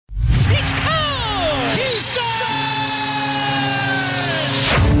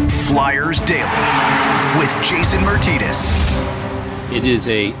Flyers Daily with Jason Myrtetus. It is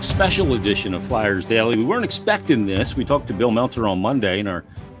a special edition of Flyers Daily. We weren't expecting this. We talked to Bill Meltzer on Monday in our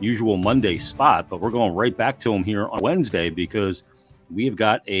usual Monday spot, but we're going right back to him here on Wednesday because we have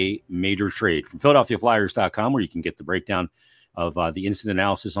got a major trade from PhiladelphiaFlyers.com where you can get the breakdown of the instant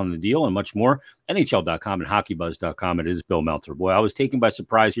analysis on the deal and much more. NHL.com and HockeyBuzz.com. It is Bill Meltzer. Boy, I was taken by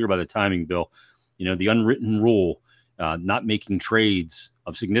surprise here by the timing, Bill. You know, the unwritten rule, not making trades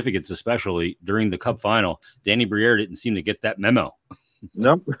of significance, especially during the Cup final. Danny Briere didn't seem to get that memo.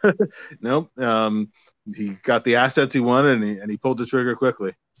 Nope. Nope. He got the assets he wanted, and he pulled the trigger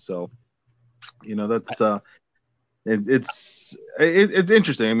quickly. So, you know, that's it's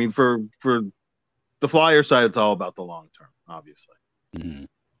interesting. I mean, for the Flyer side, it's all about the long term, obviously.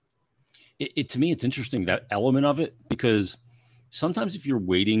 Mm-hmm. To me, it's interesting, that element of it, because sometimes if you're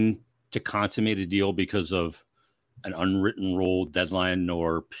waiting to consummate a deal because of an unwritten rule, deadline,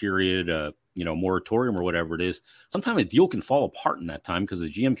 or period, moratorium or whatever it is, sometimes a deal can fall apart in that time because the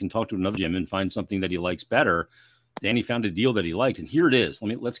GM can talk to another GM and find something that he likes better. Danny found a deal that he liked, and here it is.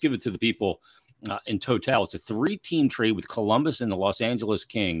 Let's give it to the people in total. It's a 3-team trade with Columbus and the Los Angeles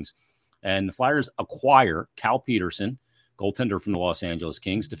Kings, and the Flyers acquire Cal Peterson, goaltender from the Los Angeles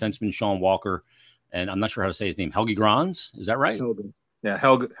Kings, defenseman Sean Walker, and I'm not sure how to say his name, Helge Grans. Is that right? Yeah,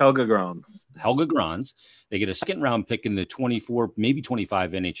 Helge Grans. Helge Grans. They get a second-round pick in the 24, maybe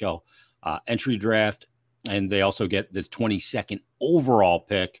 25 NHL entry draft, and they also get this 22nd overall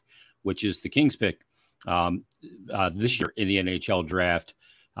pick, which is the Kings pick this year in the NHL draft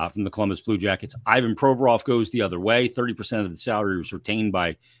from the Columbus Blue Jackets. Ivan Provorov goes the other way. 30% of the salary was retained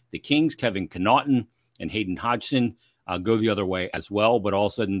by the Kings. Kevin Connaughton and Hayden Hodgson go the other way as well, but all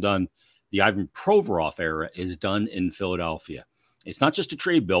said and done, the Ivan Provorov era is done in Philadelphia. It's not just a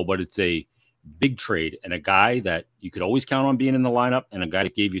trade, Bill, but it's a big trade and a guy that you could always count on being in the lineup and a guy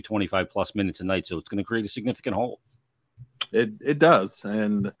that gave you 25-plus minutes a night, so it's going to create a significant hole. It does.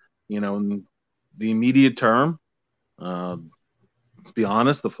 And, you know, in the immediate term, let's be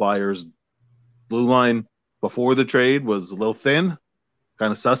honest, the Flyers' blue line before the trade was a little thin,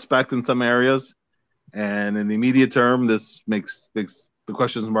 kind of suspect in some areas. And in the immediate term, this makes the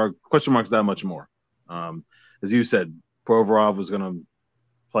question marks that much more. As you said, Provorov was going to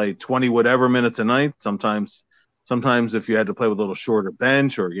play 20 whatever minutes a night. Sometimes if you had to play with a little shorter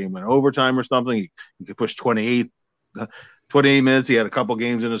bench or a game went overtime or something, you could push 28 minutes. He had a couple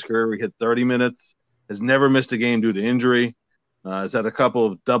games in his career where he hit 30 minutes. Has never missed a game due to injury. Has had a couple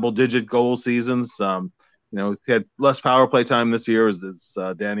of double-digit goal seasons. He had less power play time this year, as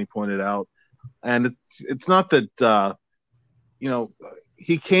Danny pointed out. And it's not that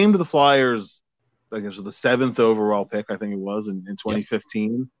he came to the Flyers, I guess, with the 7th overall pick, I think it was, in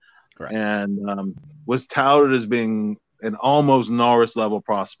 2015. Yep. Correct. And was touted as being an almost Norris-level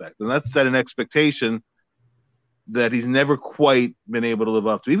prospect. And that set an expectation that he's never quite been able to live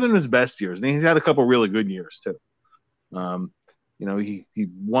up to, even in his best years. And he's had a couple really good years, too. He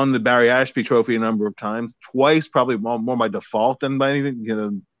won the Barry Ashby Trophy a number of times, twice, probably more by default than by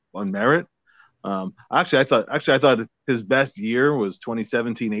anything, on merit. Actually, I thought his best year was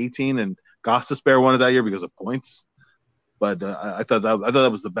 2017-18, and Gostisbehere won it that year because of points. But I thought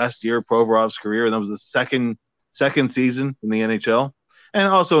that was the best year of Provorov's career, and that was the second season in the NHL, and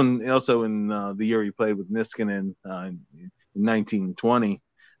also in the year he played with Niskanen in 1920.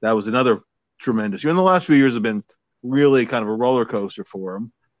 That was another tremendous year. And the last few years have been really kind of a roller coaster for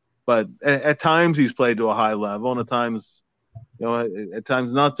him. But at times he's played to a high level, and at times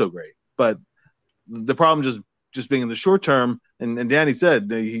not so great. But the problem just being in the short term, and Danny said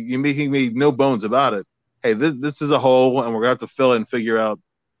he made no bones about it. Hey, this is a hole, and we're gonna have to fill it and figure out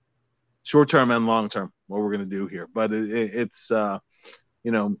short term and long term what we're gonna do here. But it's in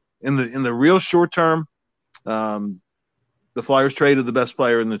the real short term, the Flyers traded the best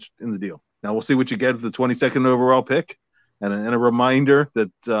player in the deal. Now we'll see what you get with the 22nd overall pick, and a reminder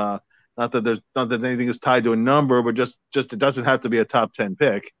that not that anything is tied to a number, but just it doesn't have to be a top 10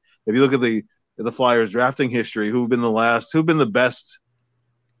 pick. If you look at the Flyers drafting history, who've been the best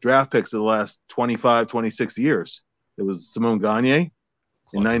draft picks of the last 25, 26 years? It was Simon Gagne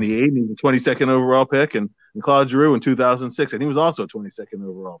in 98, and he was a 22nd overall pick, and Claude Giroux in 2006, and he was also a 22nd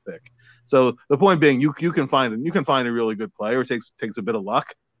overall pick. So the point being, you can find a really good player. It takes a bit of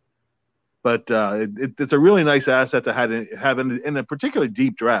luck, but it's a really nice asset to have in a particularly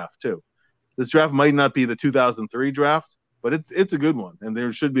deep draft too. This draft might not be the 2003 draft, but it's a good one, and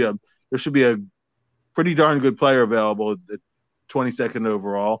there should be a pretty darn good player available at 22nd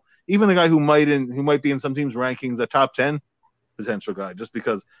overall. Even a guy who might be in some teams' rankings, a top 10 potential guy, just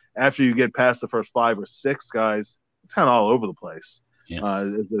because after you get past the first 5 or 6 guys, it's kind of all over the place.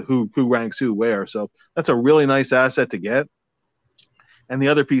 who ranks who where. So that's a really nice asset to get. And the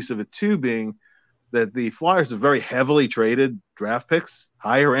other piece of it too being that the Flyers have very heavily traded draft picks,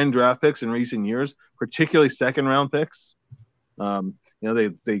 higher end draft picks in recent years, particularly second round picks.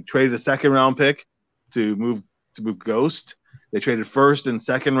 They traded a second round pick to move Ghost. They traded first and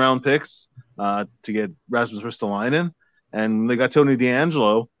second round picks to get Rasmus Ristolainen, and they got Tony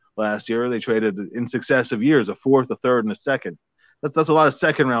DeAngelo last year. They traded in successive years a fourth, a third, and a second. That's a lot of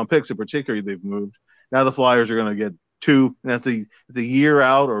second round picks, in particular. They've moved. Now the Flyers are going to get two, and it's a year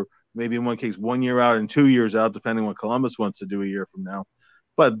out, or maybe in one case 1 year out and 2 years out, depending on what Columbus wants to do a year from now.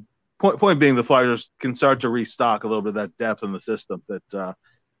 But point being, the Flyers can start to restock a little bit of that depth in the system that,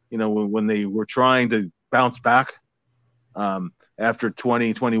 when they were trying to bounce back after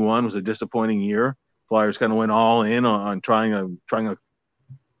 2021 was a disappointing year. Flyers kind of went all in on trying a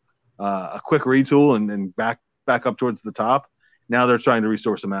quick retool and back up towards the top. Now they're trying to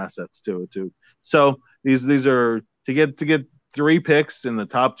restore some assets to it too. So these are to get 3 picks in the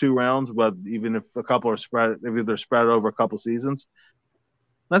top 2 rounds, but even if a couple are spread, if they're spread over a couple seasons,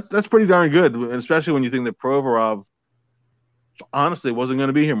 that's pretty darn good, and especially when you think that Provorov honestly wasn't going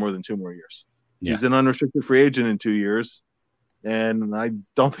to be here more than 2 more years. Yeah. He's an unrestricted free agent in 2 years, and I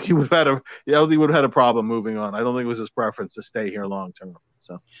don't think he would have had a problem moving on. I don't think it was his preference to stay here long term.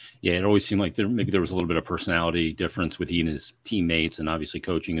 So, yeah, it always seemed like there was a little bit of personality difference with he and his teammates, and obviously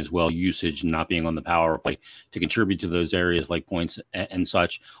coaching as well, usage and not being on the power play to contribute to those areas like points and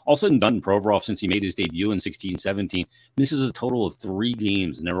such. All said and done, Provorov, since he made his debut in 16-17, misses a total of 3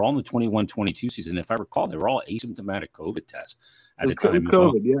 games, and they were all in the 21-22 season. If I recall, they were all asymptomatic COVID tests at the time.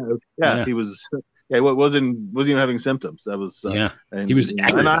 COVID, yeah, he was. Yeah, he wasn't even having symptoms. That was and he was.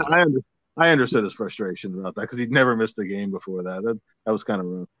 And I understood his frustration about that because he'd never missed a game before that. That was kind of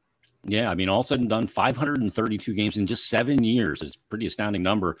rough. Yeah, I mean, all said and done, 532 games in just 7 years. It's a pretty astounding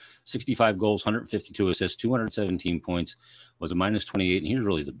number. 65 goals, 152 assists, 217 points, was a minus 28. And here's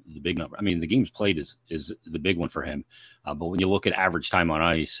really the big number. I mean, the games played is the big one for him. But when you look at average time on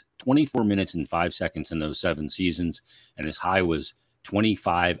ice, 24 minutes and 5 seconds in those 7 seasons. And his high was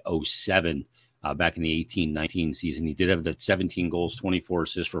 25:07. Back in the 18-19 season. He did have that 17 goals, 24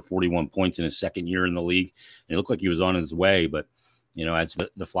 assists for 41 points in his second year in the league. And it looked like he was on his way, but, as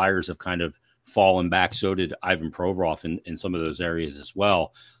the Flyers have kind of fallen back, so did Ivan Provorov in some of those areas as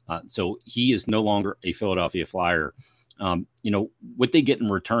well. So he is no longer a Philadelphia Flyer. What they get in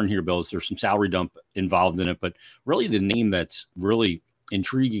return here, Bill, is there's some salary dump involved in it, but really the name that's really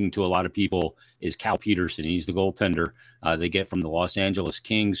intriguing to a lot of people is Cal Peterson. He's the goaltender they get from the Los Angeles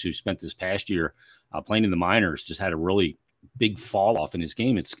Kings, who spent this past year playing in the minors, just had a really big fall off in his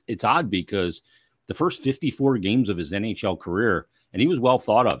game. It's odd because the first 54 games of his NHL career, and he was well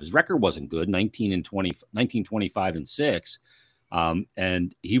thought of. His record wasn't good, 19-25-6.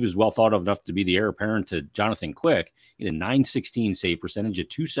 And he was well thought of enough to be the heir apparent to Jonathan Quick. He had a .916 save percentage, a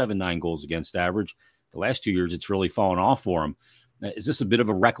 .279 goals against average. The last 2 years, it's really fallen off for him. Is this a bit of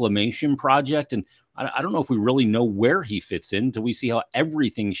a reclamation project? And I don't know if we really know where he fits in until we see how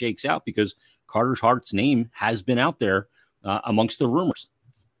everything shakes out, because Carter Hart's name has been out there amongst the rumors.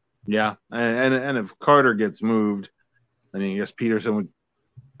 Yeah, and if Carter gets moved, I mean, I guess Peterson would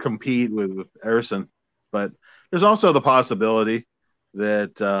compete with Ersson. But there's also the possibility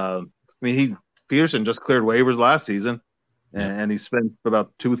that, Peterson just cleared waivers last season, and he spent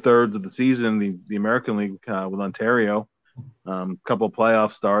about 2/3 of the season in the American League with Ontario. Couple of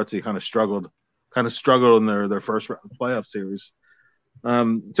playoff starts. He kind of struggled in their first round playoff series.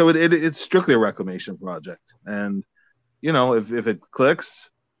 So it's strictly a reclamation project. And, if it clicks,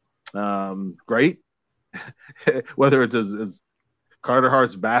 great. Whether it's as Carter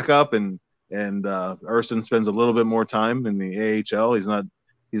Hart's backup and Ersson spends a little bit more time in the AHL.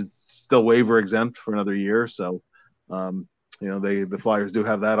 He's still waiver exempt for another year. So, the Flyers do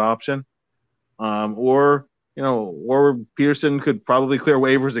have that option. Or Peterson could probably clear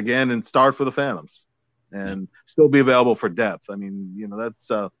waivers again and start for the Phantoms and still be available for depth. I mean, that's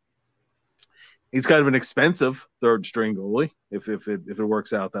he's kind of an expensive third string goalie if it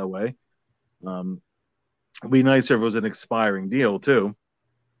works out that way. It'd be nicer if it was an expiring deal too,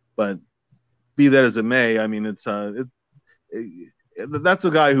 but be that as it may, I mean, that's a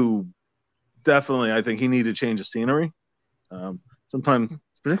guy who definitely, I think he needed to change the scenery. Sometimes,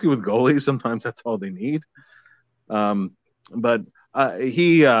 particularly with goalies, sometimes that's all they need. But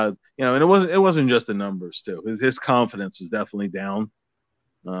he, and it wasn't just the numbers too. His confidence was definitely down.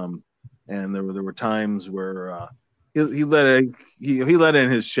 And there were times where he let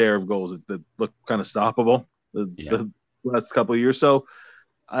in his share of goals that looked kind of stoppable the last couple of years. So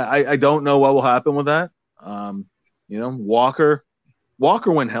I don't know what will happen with that. Walker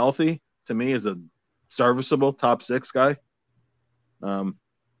Walker, when healthy, to me is a serviceable top 6 guy. I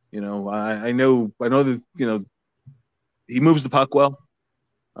know that he moves the puck well.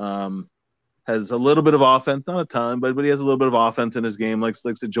 Has a little bit of offense, not a ton, but he has a little bit of offense in his game. Likes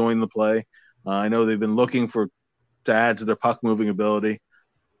to join the play. I know they've been looking to add to their puck moving ability.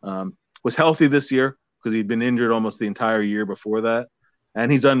 Was healthy this year because he'd been injured almost the entire year before that,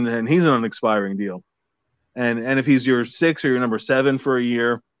 and he's on an expiring deal. And if he's your 6 or your number 7 for a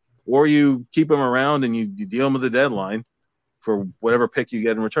year, or you keep him around and you deal him with the deadline for whatever pick you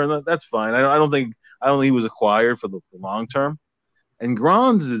get in return, that's fine. I don't think he was acquired for the long term. And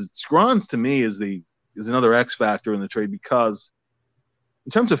Grons to me is another X factor in the trade, because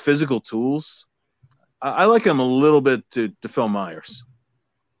in terms of physical tools, I like him a little bit to Phil Myers,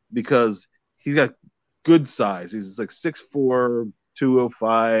 because he's got good size. He's like 6'4",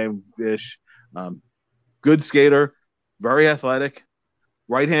 205-ish, good skater, very athletic,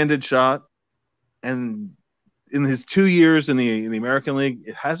 right-handed shot. And in his 2 years in the American League,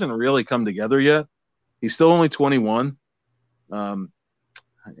 it hasn't really come together yet. He's still only 21.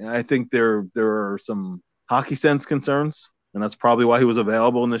 I think there are some hockey sense concerns, and that's probably why he was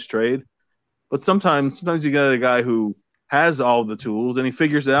available in this trade. But sometimes you get a guy who has all the tools and he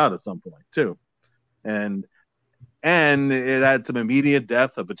figures it out at some point too. And it adds some immediate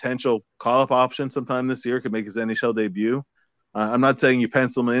depth, a potential call-up option sometime this year, could make his NHL debut. I'm not saying you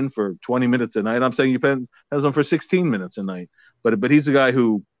pencil him in for 20 minutes a night. I'm saying you pencil him for 16 minutes a night. But he's a guy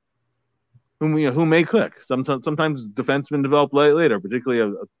who may click. Sometimes defensemen develop later, particularly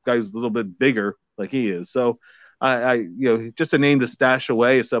a guy who's a little bit bigger like he is. So I just a name to stash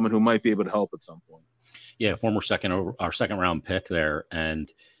away as someone who might be able to help at some point. Yeah, former second round pick there,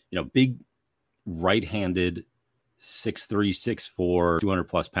 and big right-handed 6'3", 6'4",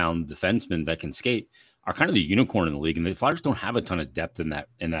 200+ pound defensemen that can skate are kind of the unicorn in the league, and the Flyers don't have a ton of depth in that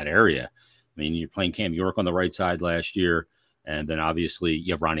area. I mean, you're playing Cam York on the right side last year. And then obviously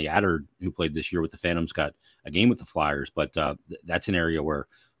you have Ronnie Attard, who played this year with the Phantoms, got a game with the Flyers, but that's an area where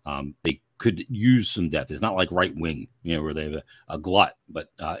they could use some depth. It's not like right wing, where they have a glut,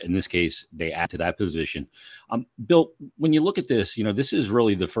 but in this case, they add to that position. Bill, when you look at this, this is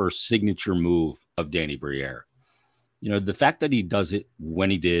really the first signature move of Danny Briere. The fact that he does it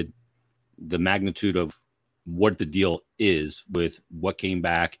when he did, the magnitude of what the deal is with what came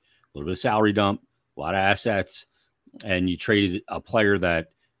back, a little bit of salary dump, a lot of assets, and you traded a player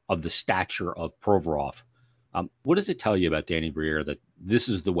that of the stature of Provorov. What does it tell you about Danny Briere that this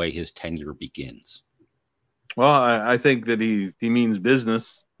is the way his tenure begins? Well, I think that he means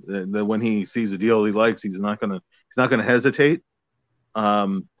business. That when he sees a deal he likes, he's not gonna hesitate.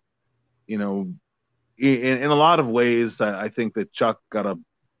 In a lot of ways, I think that Chuck got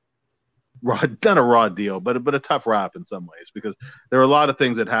not a raw deal, but a tough rap in some ways, because there are a lot of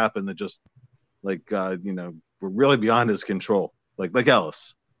things that happen that just were really beyond his control, like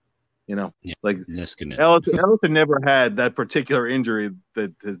Ellis. Like Ellis had never had that particular injury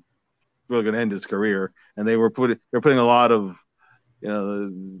that is really going to end his career, and they're putting a lot of,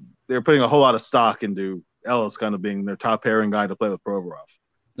 they're putting a whole lot of stock into Ellis kind of being their top pairing guy to play with Provorov.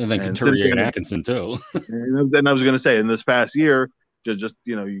 And then Couturier and Atkinson too. And then I was going to say, in this past year, just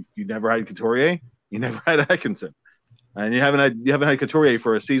you never had Couturier, you never had Atkinson, and you haven't had Couturier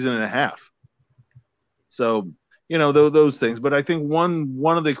for a season and a half. So, those things. But I think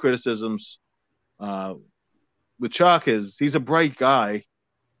one of the criticisms with Chuck is he's a bright guy,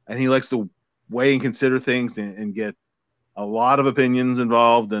 and he likes to weigh and consider things and get a lot of opinions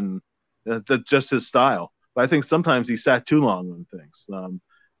involved, and that's just his style. But I think sometimes he sat too long on things, and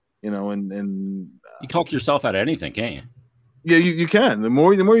you talk yourself out of anything, can't you? Yeah, you can. The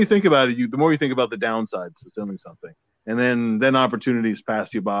more you think about it, the more you think about the downsides of doing something, and then opportunities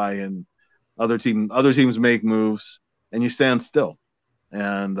pass you by, and other teams make moves, and you stand still.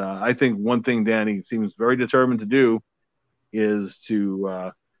 And I think one thing Danny seems very determined to do is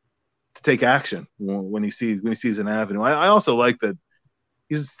to take action when he sees an avenue. I also like that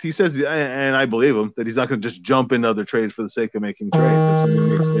he says, and I believe him, that he's not going to just jump into other trades for the sake of making trades. If something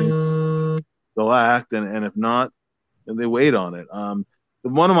makes sense, they'll act, and if not, then they wait on it.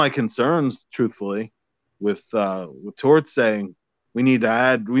 One of my concerns, truthfully, with Torts saying we need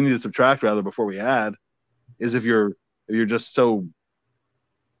to subtract rather before we add, is if you're just so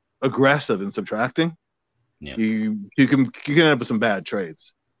aggressive in subtracting, you can end up with some bad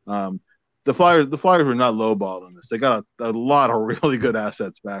trades. The Flyers were not lowballed on this. They got a lot of really good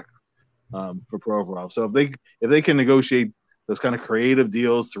assets back for Provorov. So if they can negotiate those kind of creative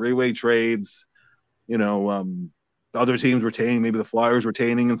deals, three-way trades, other teams retaining, maybe the Flyers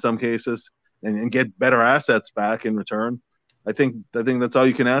retaining in some cases, and get better assets back in return, think that's all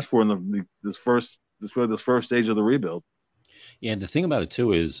you can ask for in this first stage of the rebuild. Yeah, the thing about it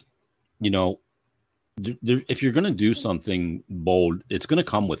too is, if you're going to do something bold, it's going to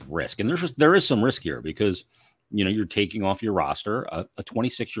come with risk, and there is some risk here because you're taking off your roster a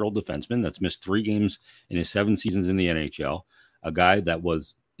 26-year-old defenseman that's missed 3 games in his 7 seasons in the NHL, a guy that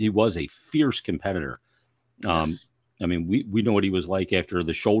was a fierce competitor. Yes. I mean, we know what he was like after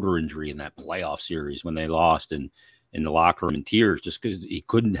the shoulder injury in that playoff series when they lost and in the locker room in tears just because he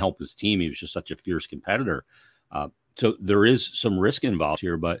couldn't help his team. He was just such a fierce competitor. So there is some risk involved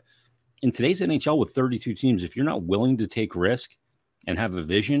here, but in today's NHL with 32 teams, if you're not willing to take risk and have a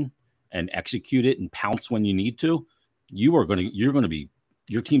vision and execute it and pounce when you need to, your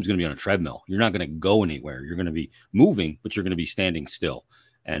team's going to be on a treadmill. You're not going to go anywhere. You're going to be moving, but you're going to be standing still.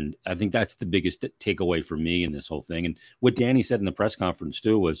 And I think that's the biggest takeaway for me in this whole thing. And what Danny said in the press conference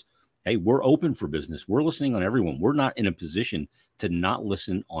too was, hey, we're open for business. We're listening on everyone. We're not in a position to not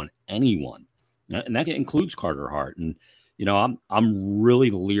listen on anyone. And that includes Carter Hart. And, I'm really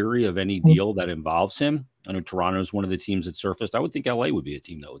leery of any deal that involves him. I know Toronto is one of the teams that surfaced. I would think LA would be a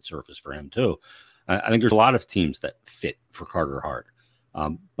team that would surface for him too. I think there's a lot of teams that fit for Carter Hart.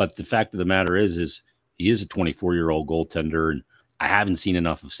 But the fact of the matter is he is a 24-year-old goaltender, and I haven't seen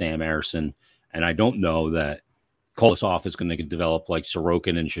enough of Sam Ersson, and I don't know that Kolosov is going to develop like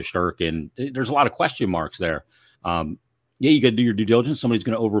Sorokin and Shesterkin. There's a lot of question marks there. You got to do your due diligence. Somebody's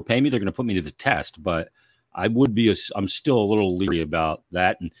going to overpay me. They're going to put me to the test, but I'm still a little leery about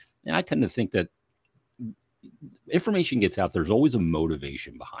that. And I tend to think that information gets out. There's always a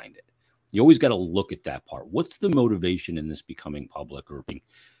motivation behind it. You always got to look at that part. What's the motivation in this becoming public or being,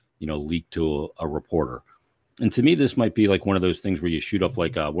 leaked to a reporter? And to me, this might be like one of those things where you shoot up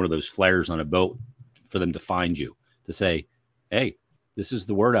like one of those flares on a boat for them to find you, to say, hey, this is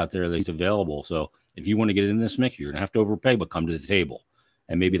the word out there that he's available. So if you want to get in this mix, you're going to have to overpay, but come to the table.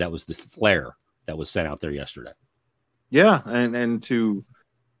 And maybe that was the flare that was sent out there yesterday. Yeah. And to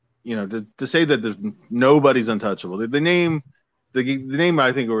say that there's nobody's untouchable. The name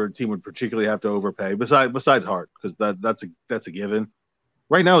I think our team would particularly have to overpay besides Hart, because that's a given.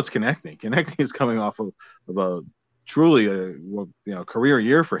 Right now it's Konechny. Konechny is coming off of a truly career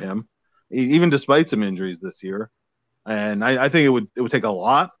year for him, even despite some injuries this year. And I think it would take a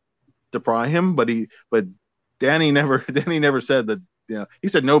lot to pry him, but Danny never said that. He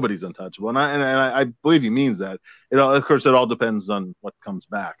said nobody's untouchable, and I believe he means that. Of course, it all depends on what comes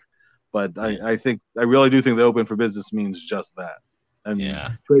back. But I really do think the open for business means just that. And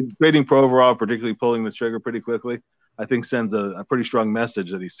trading Provorov, particularly pulling the trigger pretty quickly, I think sends a pretty strong message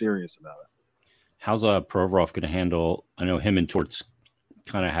that he's serious about it. How's Provorov going to handle? I know him and Torts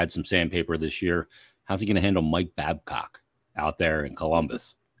kind of had some sandpaper this year. How's he going to handle Mike Babcock out there in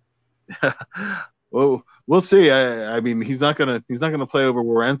Columbus? Well, we'll see. I mean, he's not gonna play over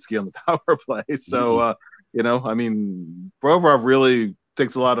Werenski on the power play. So Provorov really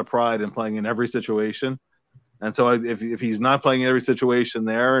takes a lot of pride in playing in every situation. And so if he's not playing in every situation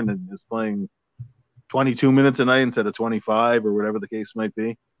there and is playing 22 minutes a night instead of 25 or whatever the case might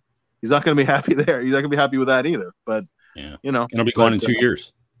be, he's not going to be happy there. He's not going to be happy with that either. But and he'll be gone in 2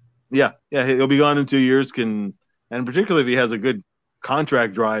 years. Yeah, he'll be gone in 2 years. And particularly if he has a good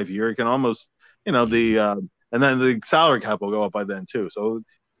contract drive here, he can almost and then the salary cap will go up by then too. So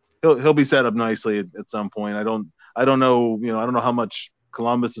he'll be set up nicely at some point. I don't know. I don't know how much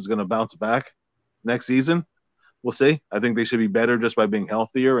Columbus is going to bounce back next season. We'll see. I think they should be better just by being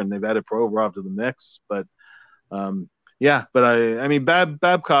healthier, and they've added Provorov to the mix. But But I mean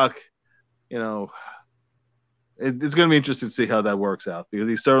Babcock, it's going to be interesting to see how that works out, because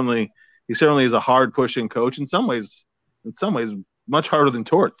he certainly is a hard pushing coach in some ways much harder than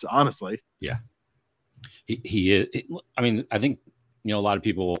Torts, honestly. Yeah. He is. I mean, I think, a lot of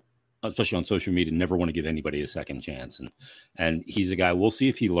people, especially on social media, never want to give anybody a second chance. And he's a guy, we'll see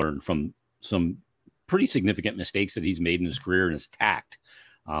if he learned from some pretty significant mistakes that he's made in his career and his tact.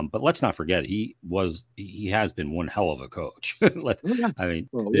 But let's not forget, he has been one hell of a coach.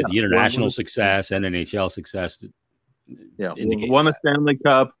 The international success and NHL success. Yeah. Won a Stanley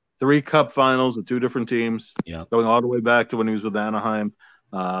Cup, 3 Cup finals with 2 different teams. Yeah. Going all the way back to when he was with Anaheim.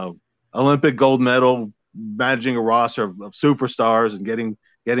 Olympic gold medal, managing a roster of superstars and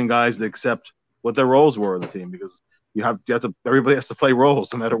getting guys to accept what their roles were on the team, because everybody has to play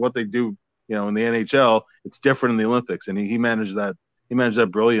roles no matter what they do. In the NHL, it's different in the Olympics, and he managed that. He managed that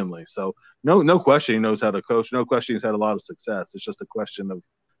brilliantly. So no question he knows how to coach. No question he's had a lot of success. It's just a question of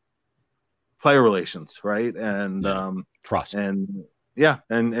player relations, right? And trust. And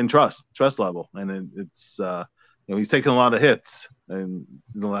trust level. And it's he's taken a lot of hits in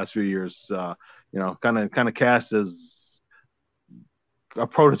the last few years. Kind of cast as a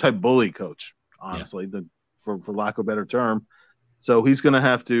prototype bully coach, honestly, for lack of a better term. So he's going to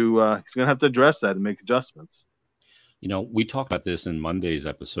have to address that and make adjustments. We talked about this in Monday's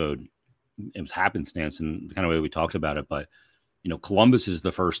episode. It was happenstance and the kind of way we talked about it, but Columbus is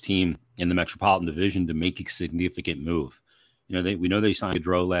the first team in the Metropolitan Division to make a significant move. We know they signed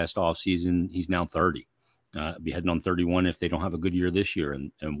Gaudreau last offseason. He's now 30. Be heading on 31 if they don't have a good year this year.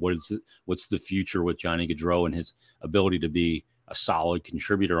 And what's the future with Johnny Gaudreau and his ability to be a solid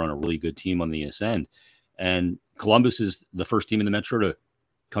contributor on a really good team on the ascend? And Columbus is the first team in the Metro to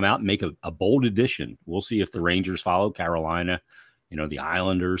come out and make a bold addition. We'll see if the Rangers follow. Carolina, the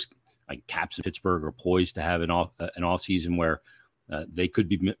Islanders, like Caps and Pittsburgh are poised to have an off season where they could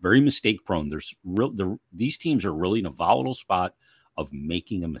be very mistake prone. These teams are really in a volatile spot of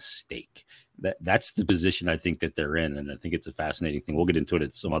making a mistake. That's the position I think that they're in, and I think it's a fascinating thing. We'll get into it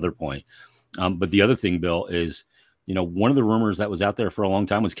at some other point. But the other thing, Bill, is one of the rumors that was out there for a long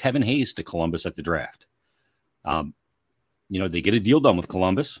time was Kevin Hayes to Columbus at the draft. They get a deal done with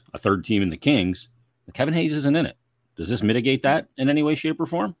Columbus, a third team in the Kings. But Kevin Hayes isn't in it. Does this mitigate that in any way, shape, or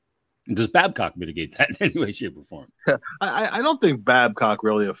form? And does Babcock mitigate that in any way, shape, or form? I don't think Babcock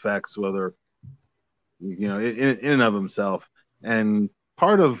really affects whether, in and of himself. And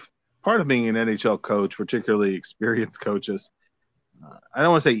part of being an NHL coach, particularly experienced coaches, I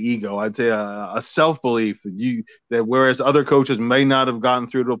don't want to say ego. I'd say a self-belief that whereas other coaches may not have gotten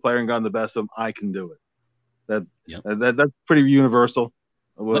through to a player and gotten the best of them, I can do it. That's pretty universal.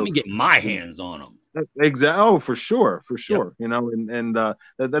 Let me get my hands on them. Exactly. Oh, for sure. Yep. And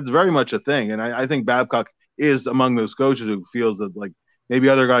that's very much a thing. And I think Babcock is among those coaches who feels that like maybe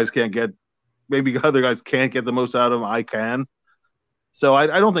other guys can't get the most out of them. I can. So I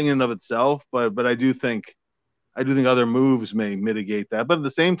don't think in and of itself, but I do think other moves may mitigate that. But at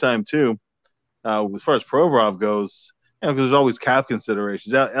the same time, too, as far as Provorov goes, because there's always cap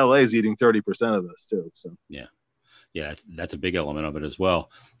considerations. LA is eating 30% of this too. So yeah, that's a big element of it as well.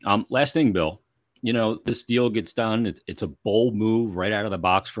 Last thing, Bill. This deal gets done. It's a bold move right out of the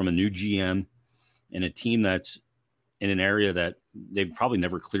box from a new GM and a team that's in an area that they've probably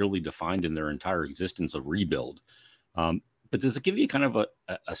never clearly defined in their entire existence of rebuild. But does it give you kind of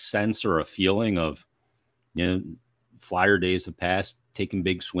a sense or a feeling of, Flyer days have passed, taking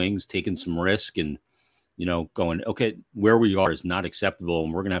big swings, taking some risk, and, going, okay, where we are is not acceptable,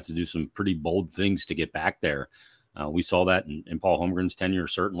 and we're going to have to do some pretty bold things to get back there. We saw that in Paul Holmgren's tenure,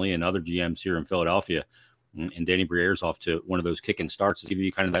 certainly, and other GMs here in Philadelphia. And Danny Briere's off to one of those kicking starts to give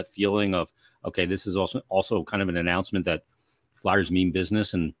you kind of that feeling of, okay, this is also kind of an announcement that Flyers mean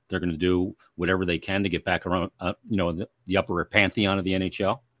business, and they're going to do whatever they can to get back around, the upper pantheon of the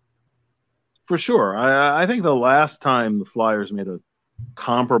NHL. For sure. I think the last time the Flyers made a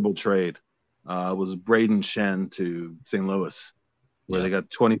comparable trade was Braden Shen to St. Louis, where they got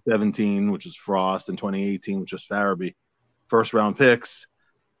 2017, which was Frost, and 2018, which was Farabee, first round picks.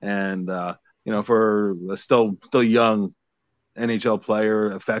 And, for a still young NHL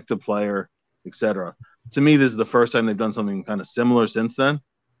player, effective player, etc. To me, this is the first time they've done something kind of similar since then.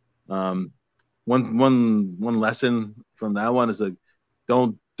 One lesson from that one is like,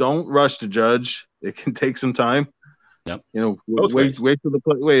 don't rush to judge. It can take some time. Yep. Wait till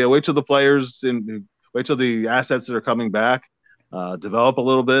the players and wait till the assets that are coming back develop a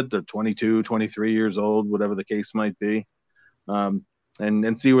little bit. They're 22, 23 years old, whatever the case might be, and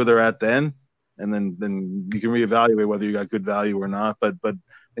see where they're at then. And then you can reevaluate whether you got good value or not. But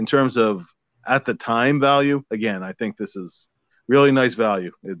in terms of at the time value, again, I think this is really nice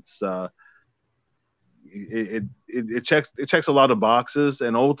value. It's it checks a lot of boxes,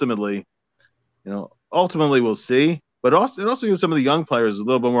 and ultimately we'll see. But it also gives some of the young players a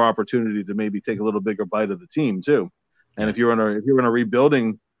little bit more opportunity to maybe take a little bigger bite of the team too. And if you're in a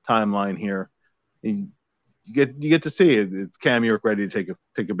rebuilding timeline here, you get to see it. It's Cam York ready to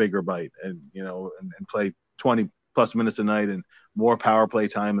take a bigger bite and play 20 plus minutes a night and more power play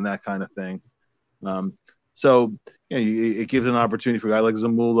time and that kind of thing. So it gives an opportunity for a guy like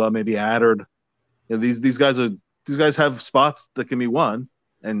Zamula, maybe Addard. These guys have spots that can be won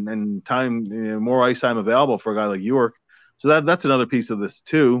and time, more ice time available for a guy like York. So that's another piece of this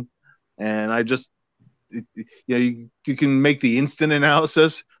too. And I just, you can make the instant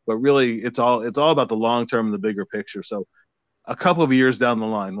analysis, but really it's all about the long term and the bigger picture. So a couple of years down the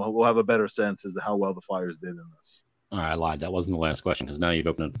line, we'll have a better sense as to how well the Flyers did in this. All right, I lied. That wasn't the last question because now you've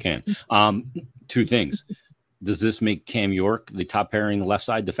opened up the can. Two things. Does this make Cam York the top pairing left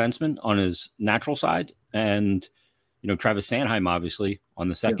side defenseman on his natural side? And, Travis Sanheim, obviously, on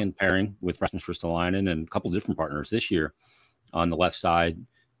the second pairing with Rasmus Ristolainen and a couple of different partners this year on the left side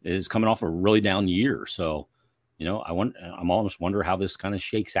is coming off a really down year. So, I'm almost wonder how this kind of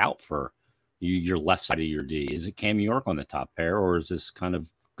shakes out for your left side of your D. Is it Cam York on the top pair, or is this kind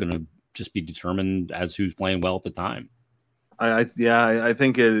of going to just be determined as who's playing well at the time? I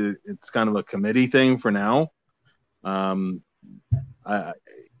think it's kind of a committee thing for now. I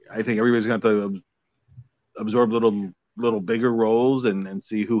think everybody's going to have to absorb little bigger roles and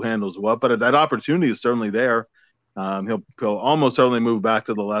see who handles what. But that opportunity is certainly there. He'll almost certainly move back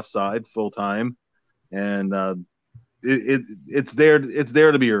to the left side full time, and it's there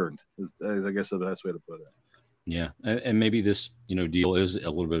to be earned. I guess is the best way to put it. Yeah, and maybe this deal is a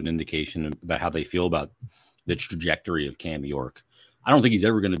little bit of an indication about how they feel about the trajectory of Cam York. I don't think he's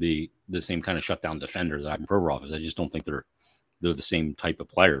ever going to be the same kind of shutdown defender that Ivan Provorov is. I just don't think they're the same type of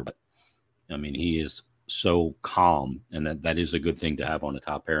player. But I mean, he is so calm, and that is a good thing to have on a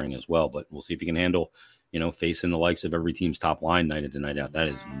top pairing as well. But we'll see if he can handle, facing the likes of every team's top line night in and night out. That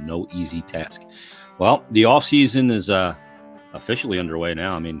is no easy task. Well, the offseason is officially underway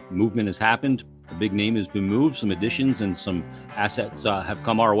now. I mean, movement has happened. A big name has been moved. Some additions and some assets have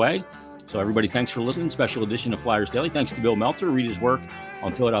come our way. So everybody, thanks for listening. Special edition of Flyers Daily. Thanks to Bill Meltzer. Read his work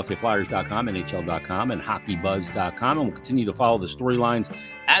on PhiladelphiaFlyers.com, NHL.com, and HockeyBuzz.com. And we'll continue to follow the storylines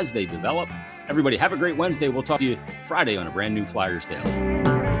as they develop. Everybody, have a great Wednesday. We'll talk to you Friday on a brand new Flyers Daily.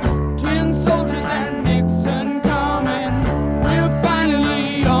 Tin soldiers and